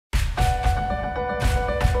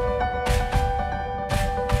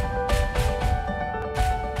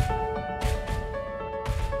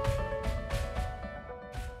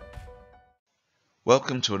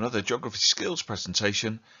Welcome to another Geography Skills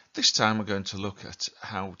presentation. This time we're going to look at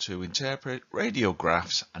how to interpret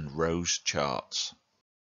radiographs and rose charts.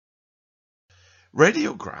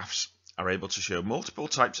 Radiographs are able to show multiple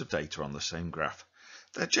types of data on the same graph.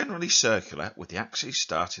 They're generally circular with the axis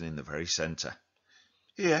starting in the very centre.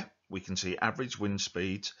 Here we can see average wind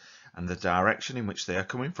speeds and the direction in which they are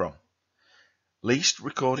coming from. Least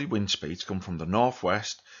recorded wind speeds come from the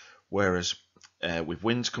northwest, whereas with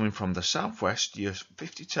winds coming from the southwest, you're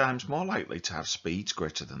 50 times more likely to have speeds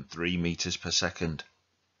greater than 3 meters per second.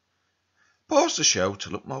 Pause the show to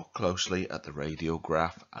look more closely at the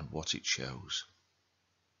radiograph and what it shows.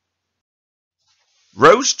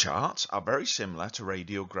 Rose charts are very similar to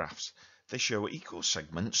radiographs. They show equal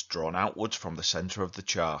segments drawn outwards from the centre of the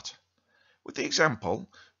chart. With the example,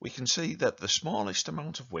 we can see that the smallest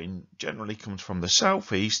amount of wind generally comes from the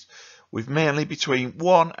southeast, with mainly between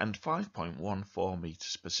 1 and 5.14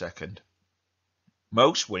 meters per second.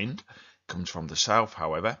 Most wind comes from the south,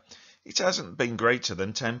 however. It hasn't been greater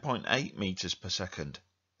than 10.8 meters per second.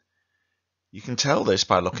 You can tell this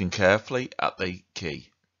by looking carefully at the key.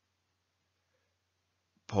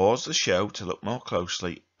 Pause the show to look more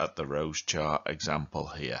closely at the rose chart example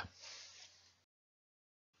here.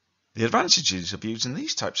 The advantages of using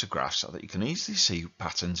these types of graphs are that you can easily see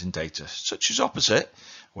patterns in data, such as opposite,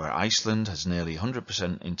 where Iceland has nearly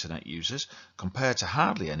 100% internet users compared to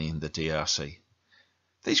hardly any in the DRC.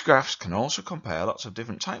 These graphs can also compare lots of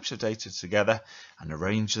different types of data together and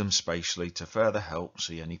arrange them spatially to further help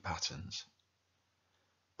see any patterns.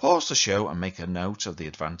 Pause the show and make a note of the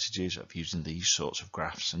advantages of using these sorts of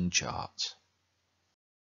graphs and charts.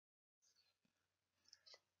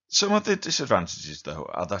 Some of the disadvantages,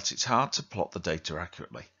 though, are that it's hard to plot the data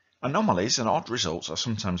accurately. Anomalies and odd results are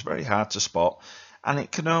sometimes very hard to spot, and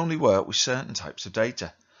it can only work with certain types of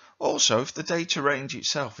data. Also, if the data range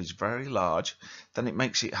itself is very large, then it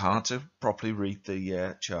makes it hard to properly read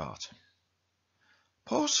the chart.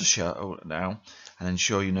 Pause the show now and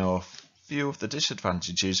ensure you know a few of the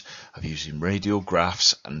disadvantages of using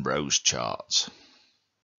radiographs and rose charts.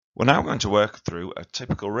 We're now going to work through a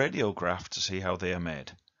typical radiograph to see how they are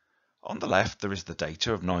made. On the left there is the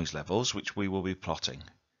data of noise levels which we will be plotting.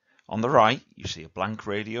 On the right you see a blank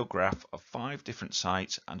radiograph of 5 different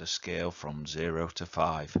sites and a scale from 0 to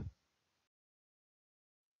 5.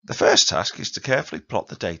 The first task is to carefully plot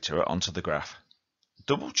the data onto the graph.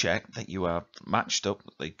 Double check that you have matched up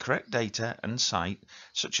the correct data and site,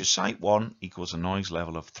 such as site 1 equals a noise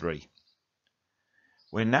level of 3.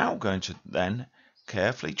 We're now going to then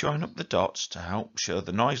carefully join up the dots to help show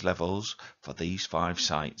the noise levels for these 5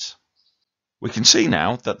 sites. We can see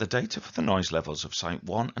now that the data for the noise levels of site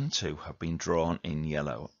 1 and 2 have been drawn in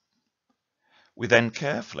yellow. We then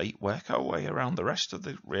carefully work our way around the rest of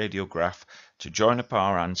the radiograph to join up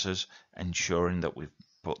our answers, ensuring that we've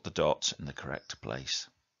put the dots in the correct place.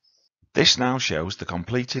 This now shows the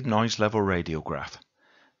completed noise level radiograph.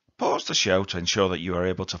 Pause the show to ensure that you are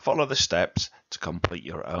able to follow the steps to complete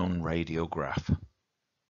your own radiograph.